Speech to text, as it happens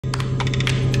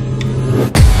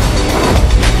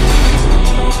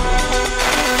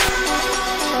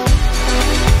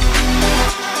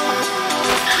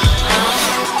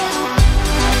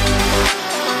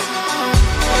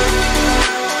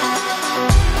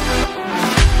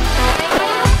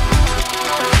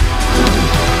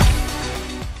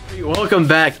welcome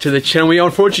back to the channel. We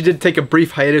unfortunately did take a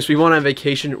brief hiatus. We went on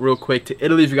vacation real quick to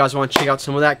Italy. If you guys want to check out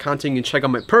some of that content, you can check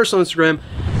out my personal Instagram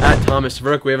at Thomas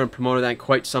Verk. We haven't promoted that in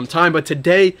quite some time, but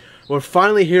today we're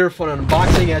finally here for an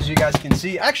unboxing, as you guys can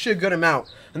see. Actually a good amount,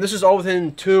 and this is all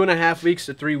within 2.5 weeks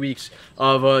to 3 weeks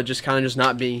of just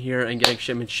not being here and getting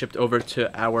shipments shipped over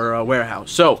to our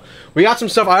warehouse. So we got some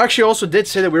stuff. I actually also did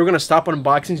say that we were going to stop on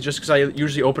unboxings just because I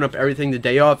usually open up everything the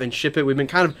day of and ship it. We've been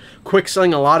kind of quick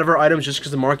selling a lot of our items just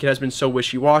because the market has been so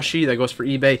wishy-washy. That goes for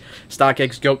eBay,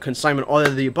 StockX, GOAT, consignment, all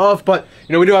of the above. But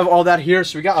you know, we do have all that here.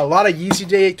 So we got a lot of Yeezy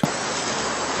Day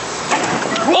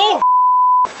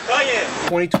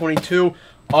 2022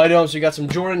 items. We got some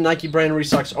Jordan, Nike brand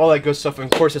restocks, all that good stuff.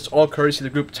 And of course, it's all courtesy of the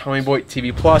group Tommy Boy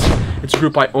TV Plus. It's a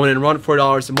group I own and run.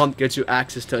 $4 a month gets you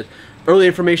access to early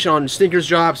information on sneakers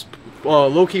drops,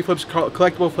 low-key flips,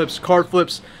 collectible flips, card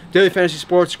flips, daily fantasy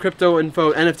sports, crypto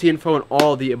info, NFT info, and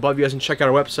all the above. You guys can check out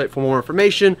our website for more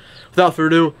information. Without further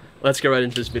ado, let's get right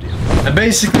into this video. And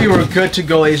basically, we're good to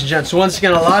go, ladies and gents. So once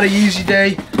again, a lot of Yeezy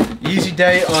Day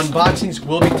unboxings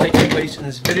will be taking place in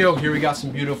this video. Here we got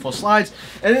some beautiful slides,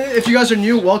 and if you guys are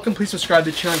new, welcome. Please subscribe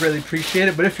to the channel, I greatly appreciate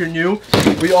it. But if you're new,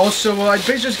 we also I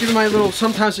basically just give my little,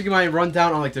 sometimes I give my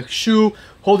rundown on like the shoe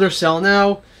holder sell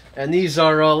now, and these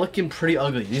are looking pretty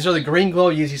ugly. These are the green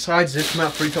glow Yeezy slides. This come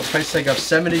out for retail price tag of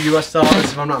 $70 US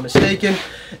if I'm not mistaken,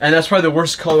 and that's probably the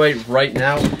worst colorway right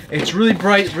now. It's really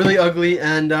bright, really ugly,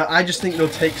 and I just think it'll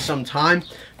take some time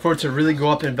for it to really go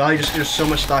up in value, just because there's so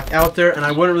much stock out there, and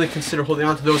I wouldn't really consider holding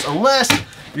on to those unless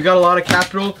you got a lot of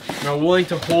capital and are willing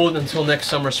to hold until next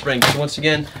summer, spring. Because once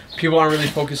again, people aren't really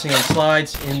focusing on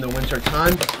slides in the winter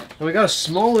time. And we got a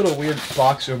small little weird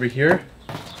box over here.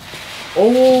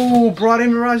 Oh, broad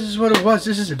mirage is what it was.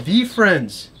 This is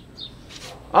VeeFriends.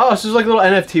 Oh, this is like a little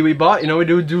NFT we bought. You know, we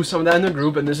do some of that in the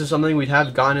group, and this is something we'd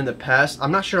have gotten in the past.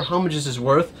 I'm not sure how much this is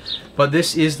worth, but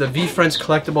this is the VeeFriends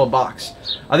collectible box.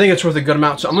 I think it's worth a good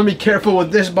amount, so I'm going to be careful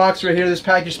with this box right here, this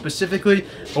package specifically.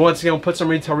 But once again, we'll put some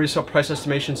resale price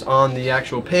estimations on the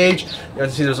actual page. You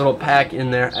guys see there's a little pack in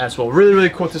there as well. Really, really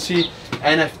cool to see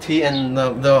NFT and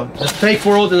the fake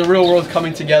world and the real world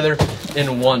coming together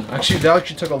in one. Actually, that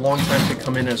actually took a long time to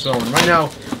come in as well. And right now,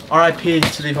 RIP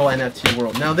to the whole NFT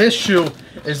world. Now, this shoe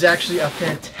is actually a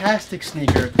fantastic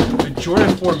sneaker, the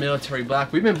Jordan 4 Military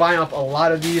Black. We've been buying up a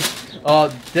lot of these.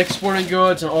 Dick's Sporting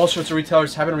Goods and all sorts of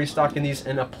retailers have been restocking these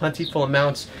in a plentiful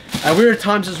amounts at weird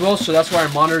times as well, so that's why our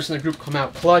monitors in the group come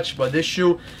out clutch. But this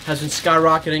shoe has been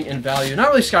skyrocketing in value. Not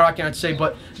really skyrocketing, I'd say,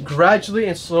 but gradually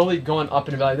and slowly going up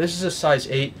in value. This is a size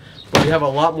 8, but we have a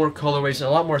lot more colorways and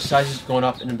a lot more sizes going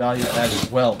up in value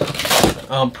as well.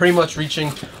 Pretty much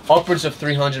reaching upwards of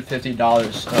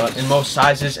 $350 in most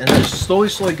sizes, and they're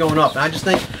slowly going up. And I just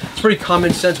think it's pretty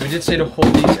common sense. We did say to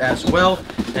hold these as well,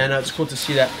 and it's cool to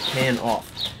see that pan off.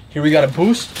 Here we got a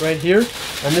boost right here,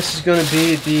 and this is going to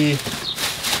be the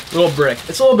little brick.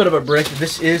 It's a little bit of a brick.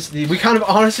 This is the, we kind of,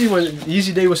 honestly, when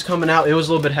Yeezy Day was coming out, it was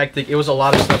a little bit hectic. It was a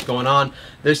lot of stuff going on.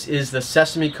 This is the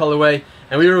Sesame colorway,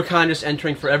 and we were kind of just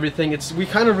entering for everything. We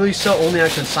kind of really sell only on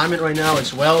consignment right now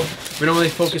as well. We don't really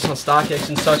focus on StockX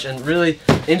and such, and really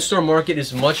in-store market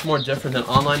is much more different than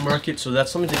online market, so that's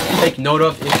something to take note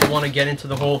of if you want to get into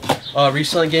the whole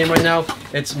reselling game right now.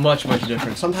 It's much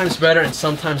different. Sometimes better and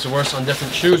sometimes worse on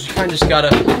different shoes. You kind of just gotta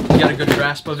get a good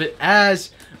grasp of it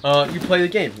as you play the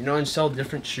game, you know, and sell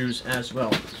different shoes as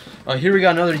well. Here we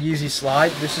got another Yeezy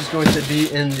slide. This is going to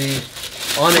be in the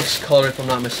Onyx color, if I'm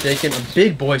not mistaken. A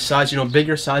big boy size. You know,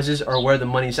 bigger sizes are where the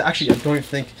money's. Actually, I don't even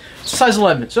think it's size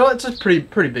 11, so it's a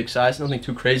pretty big size. Nothing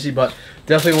too crazy, but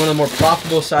definitely one of the more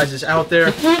profitable sizes out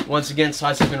there. Once again,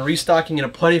 size has been restocking in a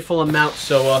plentiful amount,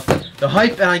 so the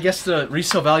hype and I guess the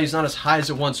resale value is not as high as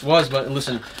it once was. But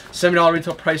listen, $70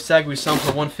 retail price tag, we sell them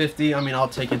for $150. I mean, I'll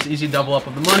take it. It's easy double up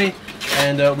of the money,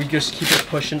 and we just keep it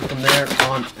pushing from there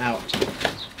on out.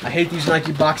 I hate these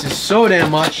Nike boxes so damn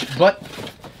much, but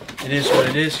it is what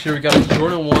it is. Here we got a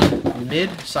Jordan 1 mid,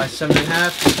 size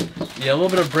 7.5. Yeah, a little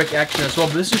bit of brick action as well,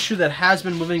 but this is a shoe that has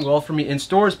been moving well for me in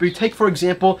stores. But you take, for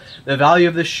example, the value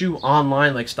of this shoe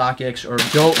online, like StockX or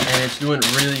GOAT, and it's doing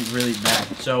really bad.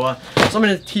 So something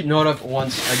to keep note of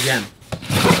once again.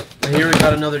 And here we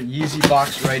got another Yeezy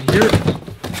box right here.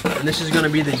 And this is going to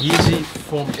be the Yeezy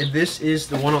foam. If this is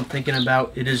the one I'm thinking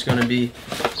about, it is going to be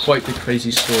quite the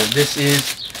crazy story. This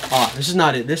is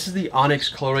not it. This is the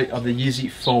Onyx colorway of the Yeezy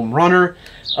Foam Runner.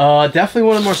 Definitely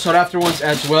one of the more sought after ones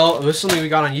as well. This is something we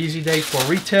got on Yeezy Day for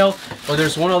retail. But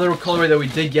there's one other colorway that we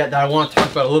did get that I want to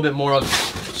talk about a little bit more of.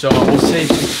 So we'll save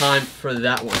some time for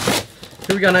that one.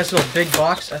 Here we got a nice little big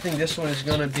box. I think this one is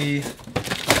going to be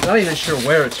Not even sure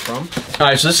where it's from.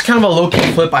 Alright, so this is kind of a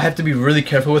low-key flip I have to be really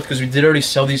careful with because we did already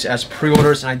sell these as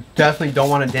pre-orders, and I definitely don't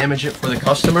want to damage it for the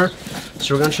customer.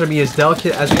 So we're going to try to be as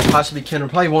delicate as we possibly can. We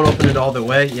probably won't open it all the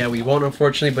way. Yeah, we won't,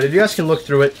 unfortunately. But if you guys can look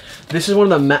through it, this is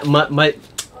one of the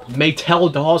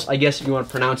Mattel dolls, I guess if you want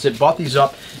to pronounce it. Bought these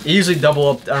up. Easily double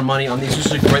up our money on these. This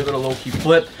is a great little low-key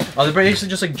flip. They're basically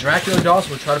just like Dracula dolls.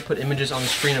 We'll try to put images on the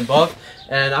screen above.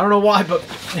 And I don't know why, but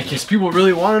I guess people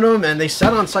really wanted them, and they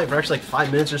sat on site for actually like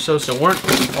 5 minutes or so, so weren't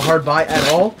a hard buy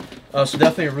at all. So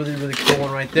definitely a really, really cool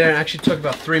one right there. And actually took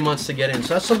about 3 months to get in.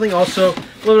 So that's something also, a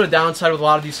little bit of downside with a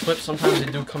lot of these flips. Sometimes they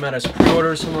do come out as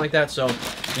pre-order or something like that. So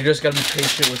you just got to be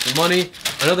patient with the money.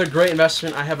 Another great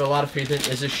investment I have a lot of faith in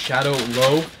is this Shadow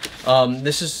Low.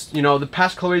 This is, you know, the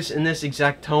past colorways in this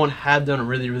exact tone have done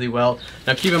really, really well.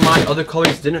 Now keep in mind, other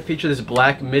colorways didn't feature this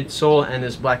black midsole and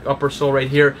this black upper sole right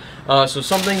here. So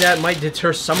something that might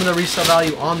deter some of the resale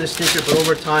value on this sneaker, but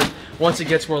over time, once it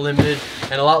gets more limited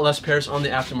and a lot less pairs on the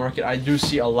aftermarket, I do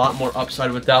see a lot more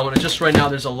upside with that one. And just right now,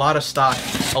 there's a lot of stock,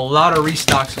 a lot of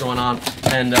restocks going on,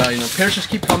 and you know, pairs just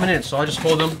keep coming in. So I just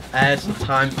hold them as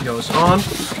time goes on.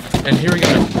 And here we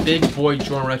got a big boy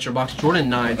Jordan Retro box, Jordan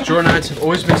 9s. Jordan 9s have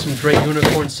always been some great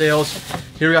unicorn sales.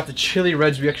 Here we got the Chili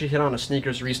Reds. We actually hit on a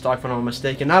sneakers restock, if I'm not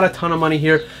mistaken. Not a ton of money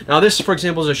here. Now this, for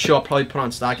example, is a shoe I'll probably put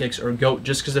on StockX or GOAT,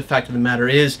 just because the fact of the matter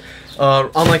is,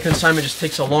 online consignment just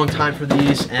takes a long time for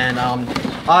these, and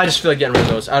I just feel like getting rid of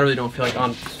those. I really don't feel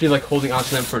like holding on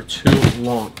to them for too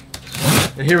long.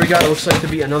 And here we got, it looks like to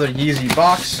be another Yeezy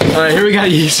box. Alright, here we got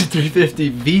a Yeezy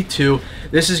 350 V2.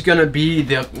 This is gonna be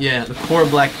the core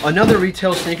black. Another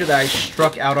retail sneaker that I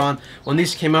struck out on. When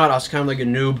these came out, I was kind of like a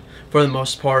noob for the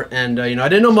most part, and you know, I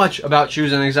didn't know much about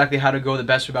shoes and exactly how to go the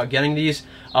best about getting these.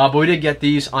 But we did get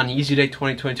these on Yeezy Day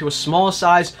 2022, a smaller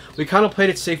size. We kind of played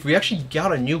it safe. We actually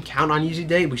got a new account on Yeezy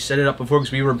Day. We set it up before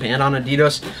because we were banned on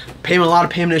Adidas. A lot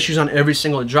of payment issues on every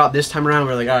single drop. This time around, we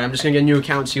were like, all right, I'm just gonna get a new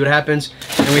account and see what happens.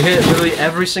 And we hit literally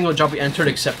every single drop we entered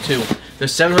except two. The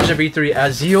 700 V3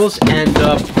 Aziels and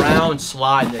the brown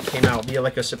slide that came out via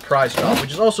like a surprise drop,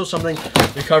 which is also something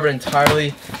we covered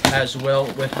entirely as well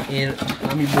within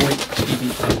Tommy Boy TV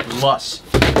Plus.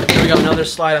 Here we got another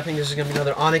slide. I think this is going to be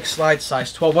another Onyx slide,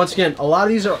 size 12. Once again, a lot of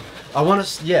these are,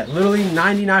 literally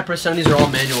 99% of these are all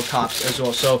manual cops as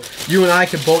well. So you and I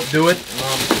could both do it.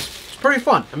 It's pretty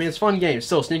fun. I mean, it's a fun game.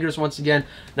 Still, sneakers, once again,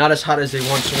 not as hot as they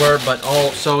once were, but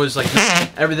also is like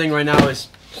everything right now is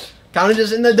kind of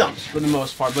just in the dumps for the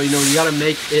most part. But you know, you got to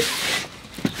make it.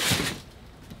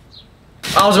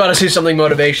 I was about to say something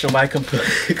motivational, but I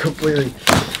completely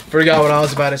forgot what I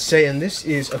was about to say. And this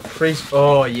is a crazy.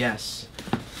 Oh yes,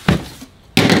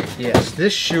 yes.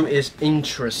 This shoe is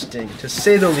interesting to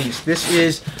say the least. This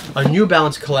is a New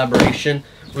Balance collaboration.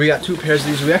 We got two pairs of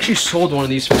these. We actually sold one of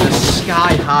these for the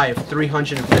sky high of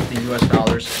 $350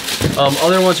 US.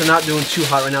 Other ones are not doing too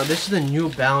hot right now. This is the New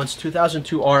Balance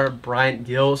 2002R Bryant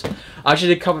Gills. I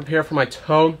actually did cover a pair for my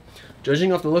toe.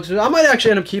 Judging off the looks of it, I might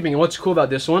actually end up keeping it. What's cool about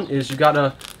this one is you got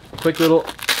a quick little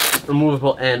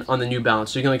removable end on the New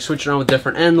Balance, so you can like switch around with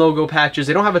different end logo patches.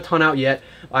 They don't have a ton out yet.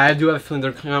 I do have a feeling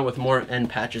they're coming out with more end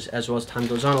patches as well as time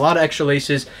goes on. A lot of extra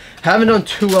laces. Haven't done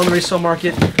too well in the resale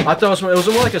market. I thought it was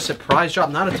more like a surprise drop.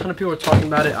 Not a ton of people were talking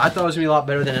about it. I thought it was gonna be a lot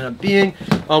better than it ended up being.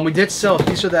 We did sell.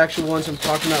 These are the actual ones I'm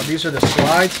talking about. These are the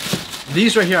slides.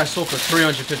 These right here I sold for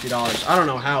 $350. I don't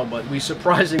know how, but we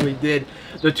surprisingly did.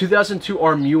 The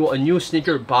 2002R Mule, a new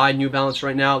sneaker by New Balance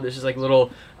right now. This is like a little,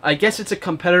 I guess it's a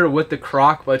competitor with the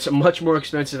Croc, but it's a much more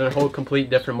expensive and a whole complete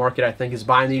different market, I think, is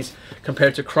buying these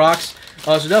compared to Crocs.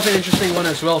 So definitely an interesting one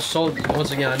as well. Sold,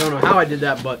 once again, I don't know how I did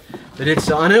that, but they did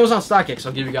sell. And it was on StockX,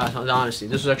 I'll give you guys the honesty.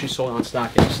 This was actually sold on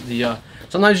StockX.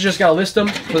 Sometimes you just gotta list them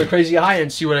for the crazy eye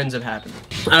and see what ends up happening.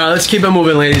 Let's keep it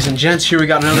moving, ladies and gents. Here we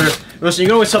got another. Listen, you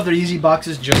can always sell their Yeezy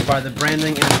boxes just by the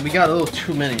branding, and we got a little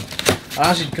too many. I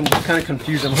honestly kind of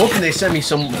confused. I'm hoping they sent me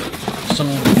some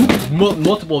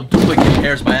multiple duplicate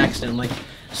pairs by accident, like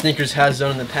Sneakers has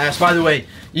done in the past. By the way,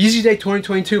 Yeezy Day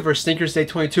 2022 versus Sneakers Day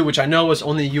 22, which I know was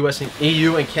only US and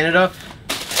EU and Canada.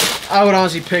 I would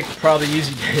honestly pick probably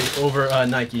Yeezy Day over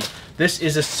Nike. This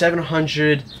is a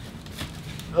 700.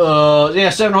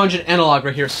 700 analog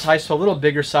right here, size 12, a little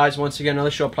bigger size. Once again, another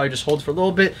shoe I'll probably just hold for a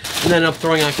little bit and then up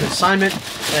throwing on consignment,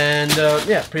 and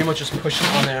yeah, pretty much just push it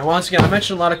on there. And once again, I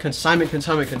mentioned a lot of consignment,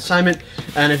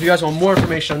 and if you guys want more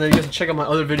information on that, you guys can check out my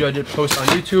other video I did post on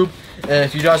YouTube. And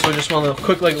if you guys just want a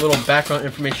quick like little background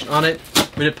information on it,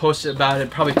 We did post about it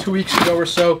probably 2 weeks ago or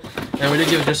so, and we did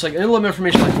give just like a little bit of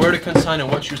information like where to consign and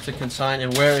what shoes to consign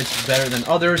and where it's better than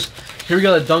others. Here we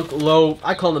got the Dunk Low.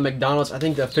 I call them the McDonald's. I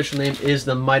think the official name is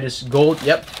the Midas Gold.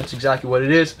 Yep, that's exactly what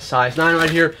it is. Size 9 right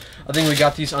here. I think we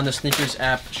got these on the sneakers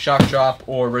app, Shock Drop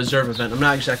or Reserve event. I'm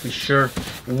not exactly sure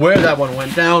where that one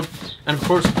went down. And of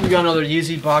course, we got another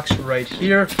Yeezy box right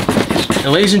here.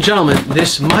 And ladies and gentlemen,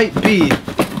 this might be,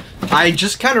 I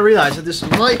just kind of realized that this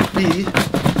might be,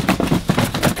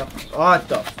 what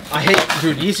the, I hate,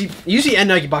 dude, Yeezy and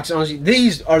Nike boxes, honestly,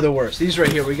 these are the worst. These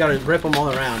right here, we gotta rip them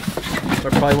all around.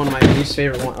 They're probably one of my least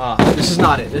favorite ones. This is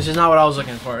not it. This is not what I was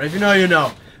looking for. If you know, you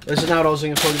know. This is not what I was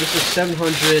looking for. This is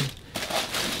 700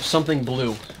 something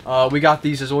blue. We got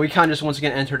these as well. We kind of just once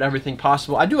again entered everything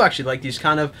possible. I do actually like these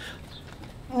kind of.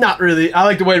 Not really. I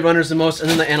like the Wade Runners the most, and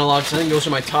then the Analogs. I think those are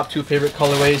my top 2 favorite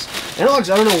colorways.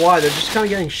 Analogs, I don't know why. They're just kind of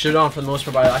getting shit on for the most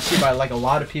part. I see by like a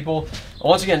lot of people.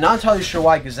 Once again, not entirely sure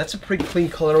why, because that's a pretty clean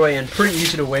colorway and pretty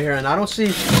easy to wear, and I don't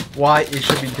see why it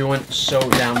should be doing so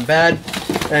damn bad.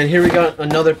 And here we got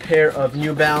another pair of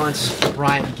New Balance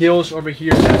Bryant Gills over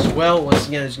here as well. Once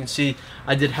again, as you can see,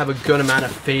 I did have a good amount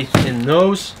of faith in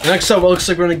those. Next up, it looks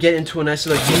like we're going to get into a nice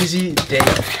little Yeezy Day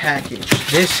package.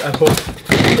 This, I hope,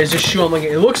 is a shoe I'm looking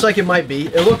at. It looks like it might be.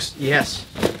 It looks, yes,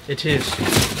 it is.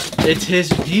 It is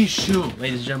the shoe,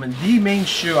 ladies and gentlemen. The main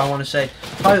shoe, I want to say.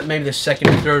 Probably maybe the second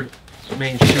or third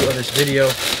main shoe of this video.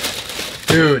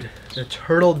 Dude, the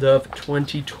Turtle Dove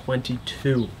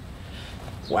 2022.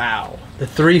 Wow, the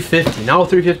 350, no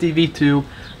 350 V2,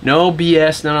 no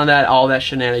BS, none of that, all that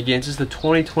shenanigans. This is the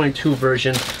 2022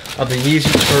 version of the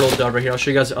Yeezy Turtle Dove right here. I'll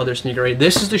show you guys the other sneaker right here.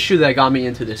 This is the shoe that got me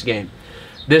into this game.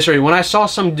 This right here. When I saw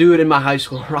some dude in my high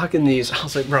school rocking these, I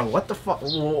was like, bro, what the fuck,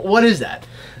 what is that?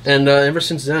 And ever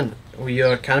since then, we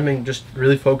kind of been just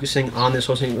really focusing on this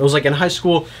whole thing. It was like in high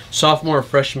school, sophomore or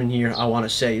freshman year, I want to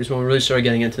say, is when we really started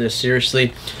getting into this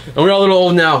seriously. And we're all a little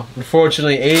old now,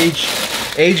 unfortunately.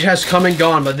 Age has come and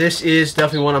gone, but this is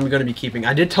definitely one I'm going to be keeping.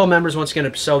 I did tell members once again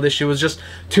to sell this shoe. It was just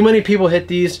too many people hit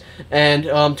these, and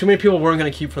too many people weren't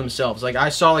going to keep for themselves. Like I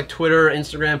saw like Twitter,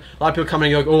 Instagram, a lot of people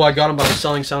coming and go, like, oh, I got them, but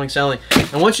I'm selling.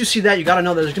 And once you see that, you got to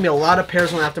know that there's going to be a lot of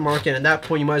pairs on the aftermarket, and at that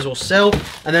point you might as well sell,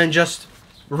 and then just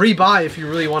rebuy if you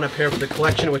really want a pair for the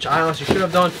collection, which I honestly should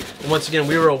have done. And once again,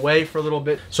 we were away for a little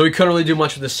bit, so we couldn't really do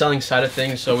much with the selling side of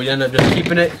things, so we ended up just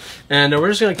keeping it, and we're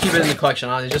just going to keep it in the collection,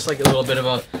 honestly, just like a little bit of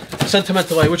a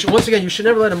sentimental way, which once again, you should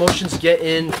never let emotions get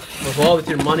involved with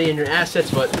your money and your assets,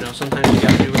 but you know, sometimes you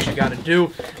got to do what you got to do.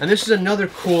 And this is another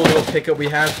cool little pickup we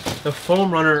have, the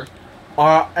Foam Runner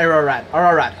Ararat,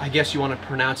 I guess you want to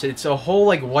pronounce it. It's a whole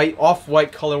like white,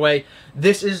 off-white colorway.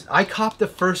 This is, I copped the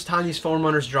first time these Foam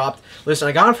Runners dropped. Listen,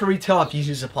 I got them for retail off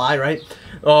Yeezy Supply, right?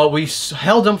 We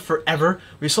held them forever.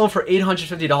 We sold them for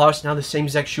 $850. Now the same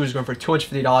exact shoe is going for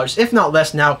 $250, if not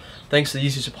less now, thanks to the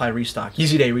Yeezy Supply restock.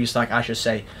 Yeezy Day restock, I should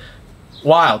say.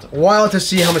 Wild to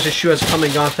see how much the shoe has come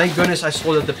and gone. Thank goodness I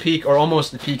sold at the peak, or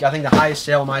almost the peak. I think the highest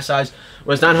sale on my size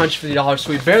was $950,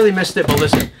 so we barely missed it. But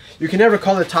listen, you can never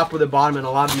call the top or the bottom in a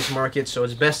lot of these markets, so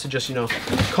it's best to just, you know,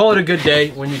 call it a good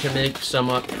day when you can make some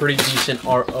pretty decent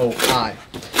ROI.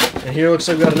 And here looks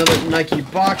like we got another Nike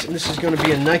box, and this is going to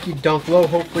be a Nike Dunk Low,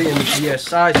 hopefully in the GS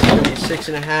size. It's going to be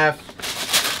 6.5.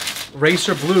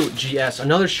 Racer Blue GS,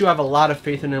 another shoe I have a lot of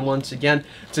faith in. And once again,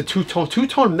 it's a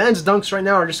two-tone men's dunks right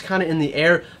now are just kind of in the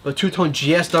air, but two-tone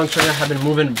GS dunks right now have been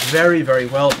moving very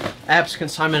well. Apps,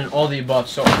 consignment, and all the above,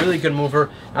 so a really good mover.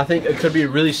 I think it could be a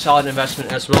really solid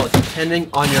investment as well, depending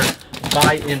on your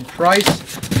buy-in price.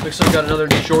 Looks like we got another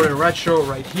Jordan Retro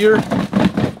right here.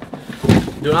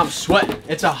 Dude, I'm sweating.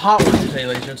 It's a hot one today,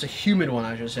 ladies and gentlemen. It's a humid one,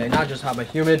 I should say. Not just hot, but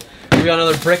humid. We got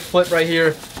another brick flip right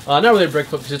here. Not really a brick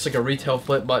flip because it's like a retail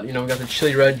flip, but you know, we got the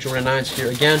chili red Jordan 9s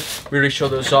here again. We already showed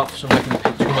those off, so I'm not going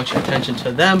to pay too much attention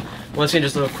to them. Once again,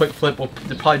 just a little quick flip will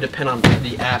probably depend on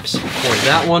the apps for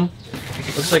that one.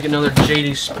 Looks like another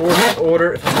JD Sports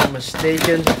order, if I'm not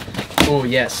mistaken. Oh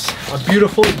yes, a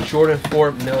beautiful Jordan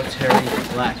 4 military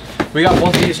black. We got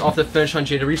both of these off the finish on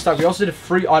JD Restock. We also did a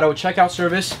free auto checkout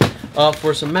service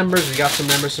for some members. We got some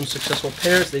members some successful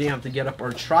pairs. They didn't have to get up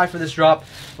or try for this drop.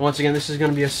 And once again, this is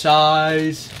going to be a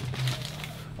size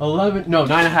 11, no,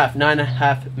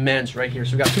 9.5 men's right here.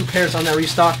 So we got 2 pairs on that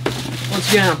restock.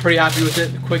 Once again, I'm pretty happy with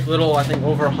it. A quick little, I think,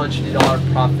 over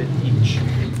 $150 profit each.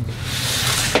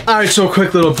 Alright, so a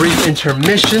quick little brief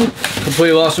intermission.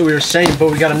 Completely lost what we were saying, but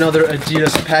we got another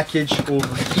Adidas package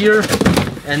over here.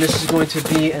 And this is going to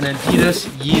be an Adidas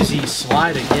Yeezy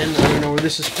slide again. I don't know where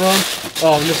this is from.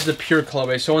 Oh, and this is the Pure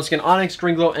colorway. So once again, Onyx,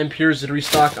 Green Glow, and Pure is the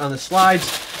restock on the slides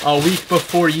a week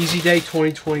before Yeezy Day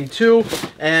 2022.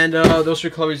 And those 3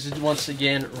 colorways did once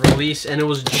again release. And it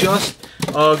was just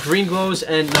Green Glows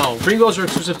and Green Glows are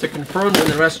exclusive to Confirmed,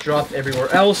 and the rest dropped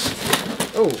everywhere else.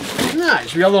 Oh,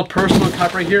 nice. We got a little personal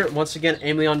cup right here. Once again,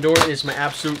 Aim Leon Dore is my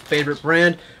absolute favorite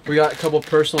brand. We got a couple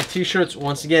personal t-shirts.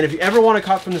 Once again, if you ever want a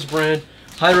cup from this brand,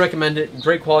 highly recommend it.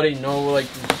 Great quality. No, like,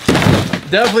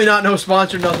 definitely not no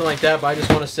sponsor, nothing like that. But I just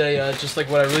want to say, just like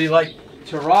what I really like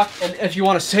to rock. And if you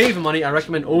want to save money, I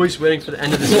recommend always waiting for the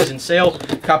end of the season sale.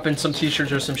 Copping some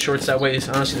t-shirts or some shorts that way is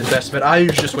honestly the best. But I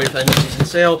usually just wait for the end of the season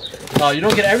sale. You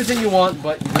don't get everything you want,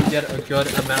 but you get a good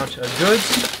amount of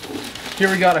goods. Here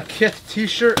we got a Kith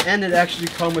t-shirt, and it actually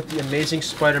comes with the Amazing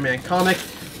Spider-Man comic,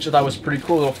 which I thought was pretty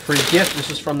cool. A little free gift. This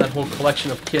is from that whole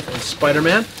collection of Kith and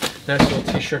Spider-Man. Nice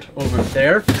little t-shirt over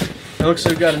there. It looks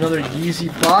like we got another Yeezy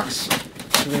box.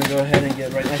 So we're going to go ahead and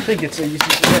get right. I think it's a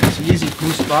Yeezy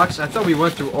Boost box. I thought we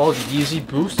went through all the Yeezy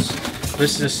Boosts.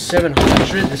 This is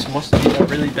 700. This must be a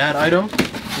really bad item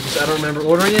because I don't remember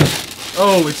ordering it.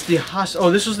 Oh, it's the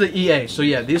this was the EA. So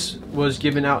yeah, this was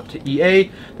given out to EA.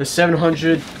 The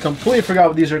 700. Completely forgot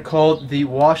what these are called. The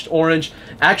washed orange.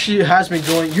 Actually, it has been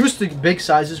going. Used to big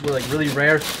sizes were like really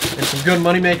rare and some good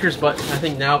money makers, but I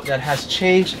think now that has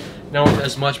changed. Not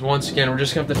as much. But once again, we're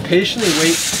just gonna have to patiently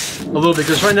wait a little bit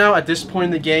because right now at this point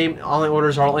in the game, online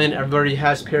orders are all in. Everybody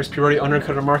has pairs purely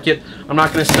undercut the market. I'm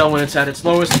not gonna sell when it's at its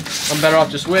lowest. I'm better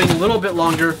off just waiting a little bit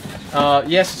longer.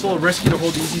 Yes, it's a little risky to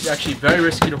hold Yeezys. Actually, very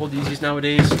risky to hold Yeezys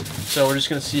nowadays. So we're just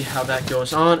gonna see how that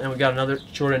goes on. And we got another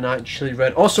Jordan 9 Chili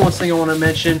Red. Also, one thing I want to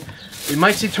mention. We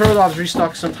might see Turtle Doves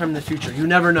restock sometime in the future. You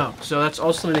never know. So that's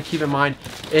also something to keep in mind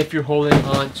if you're holding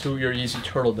on to your Yeezy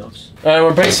Turtle Doves. Alright,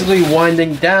 we're basically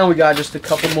winding down. We got just a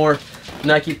couple more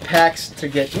Nike packs to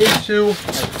get into. I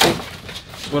think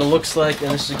that's what it looks like.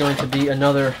 And this is going to be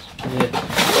another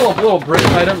little break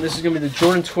item. This is going to be the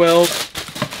Jordan 12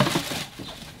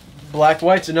 Black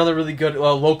White's another really good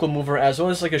local mover as well.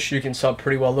 It's like a shoe you can sell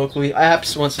pretty well locally.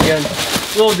 Apps, once again,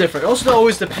 a little different. It also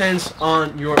always depends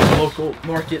on your local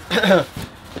market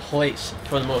place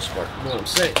for the most part. You know what I'm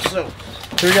saying? So,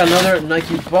 here we got another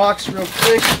Nike box real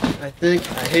quick. I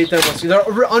hate them. Let's see. They're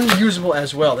unusable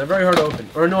as well. They're very hard to open.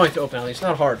 Or annoying to open, at least.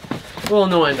 Not hard. A little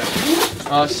annoying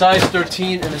though. Size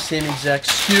 13 and the same exact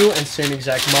SKU and same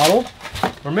exact model.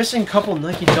 We're missing a couple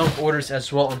Nike Dunk orders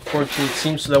as well, unfortunately, it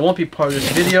seems, so that won't be part of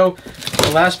this video.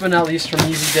 But last but not least from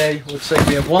Yeezy Day, looks like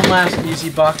we have one last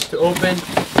Yeezy box to open.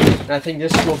 And I think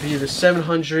this will be the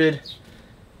 700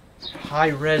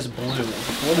 High-Res Blue.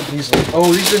 What are these like?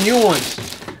 Oh, these are new ones.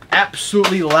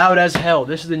 Absolutely loud as hell.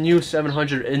 This is the new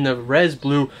 700 in the Res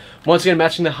Blue. Once again,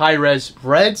 matching the High-Res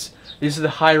Reds. These are the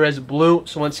High-Res Blue,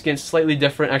 so once again, slightly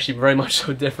different, actually very much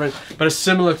so different, but a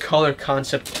similar color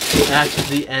concept at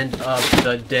the end of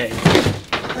the day.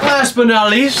 Last but not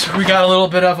least, we got a little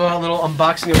bit of a little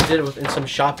unboxing that we did within some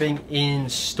shopping in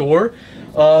store.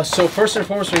 So first and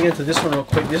foremost, we're going to get into this one real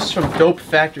quick. This is from Dope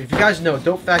Factory. If you guys know,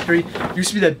 Dope Factory used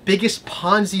to be the biggest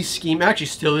Ponzi scheme. Actually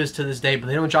still is to this day, but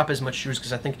they don't drop as much shoes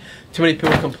because I think too many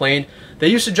people complain. They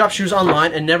used to drop shoes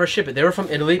online and never ship it. They were from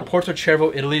Italy. Porto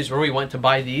Cervo, Italy is where we went to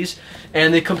buy these.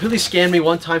 And they completely scammed me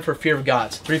one time for fear of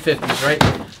gods. 350s,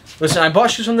 right? Listen, I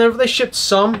bought shoes from them. They shipped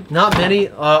some, not many.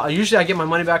 Usually I get my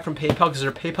money back from PayPal because they're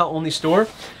a PayPal only store.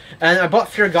 And I bought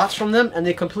Fear Gods from them, and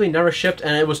they completely never shipped,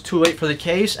 and it was too late for the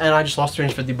case, and I just lost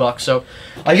 350 bucks. So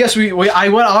I guess I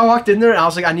walked in there, and I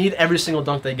was like, I need every single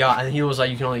dunk they got, and he was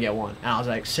like, you can only get one. And I was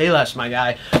like, say less, my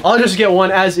guy. I'll just get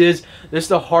one as is. This is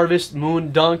the Harvest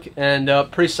Moon dunk, and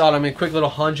pretty solid. I mean, quick little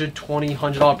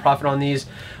 $100 profit on these.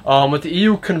 With the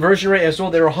EU conversion rate as well,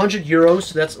 they were 100 euros,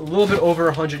 so that's a little bit over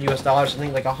 100 US dollars. I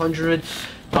think like 100.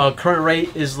 Current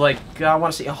rate is like, I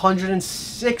want to say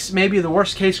 106, maybe. The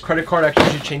worst case credit card actually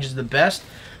usually changes the best,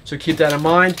 so keep that in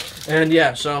mind. And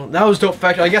yeah, so that was Dope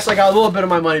Factory. I guess I got a little bit of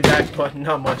my money back, but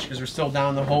not much because we're still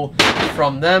down the hole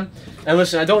from them. And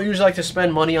listen, I don't usually like to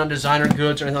spend money on designer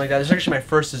goods or anything like that. This is actually my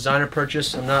first designer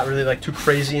purchase. I'm not really like too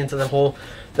crazy into the whole,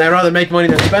 I'd rather make money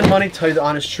than spend money, tell you the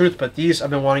honest truth. But these I've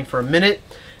been wanting for a minute,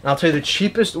 and I'll tell you the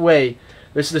cheapest way.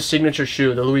 This is the signature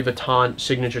shoe, the Louis Vuitton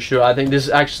signature shoe. I think this is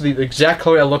actually the exact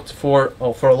color I looked for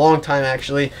a long time,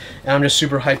 actually. And I'm just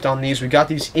super hyped on these. We got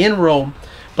these in Rome.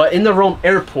 But in the Rome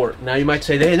airport, now you might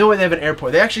say, they know they have an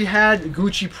airport. They actually had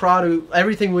Gucci, Prada,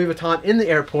 everything Louis Vuitton in the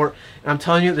airport. And I'm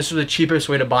telling you, this was the cheapest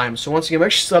way to buy them. So once again, we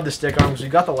actually still have the sticker on because we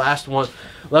got the last one,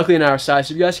 luckily in our size.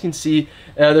 So you guys can see,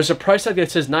 there's a price tag that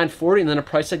says $940 and then a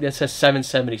price tag that says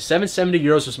 $770. 770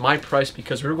 euros was my price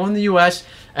because we were going to the US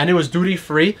and it was duty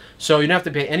free. So you don't have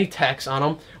to pay any tax on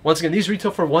them. Once again, these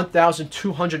retail for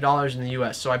 $1,200 in the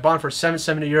US. So I bought them for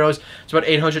 770 euros. It's about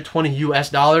 820 US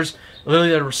dollars. Literally,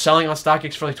 they were selling on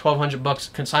StockX for like 1,200 bucks.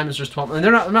 Consignments was 12. And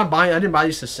I'm not buying. I didn't buy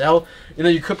these to sell. You know,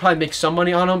 you could probably make some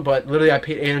money on them, but literally, I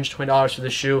paid $820 for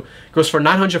this shoe. It goes for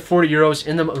 940 euros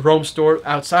in the Rome store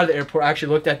outside of the airport. I actually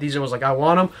looked at these and was like, I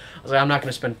want them. I was like, I'm not going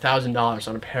to spend $1,000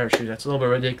 on a pair of shoes. That's a little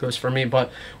bit ridiculous for me.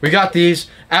 But we got these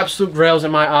absolute grails in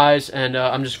my eyes, and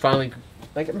I'm just finally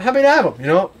like, I'm happy to have them. You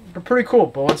know, they're pretty cool.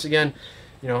 But once again,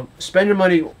 you know, spend your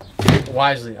money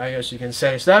wisely, I guess you can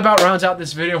say. So that about rounds out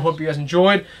this video. Hope you guys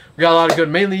enjoyed. We got a lot of good,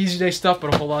 mainly Yeezy Day stuff,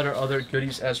 but a whole lot of other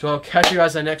goodies as well. Catch you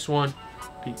guys in the next one.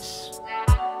 Peace.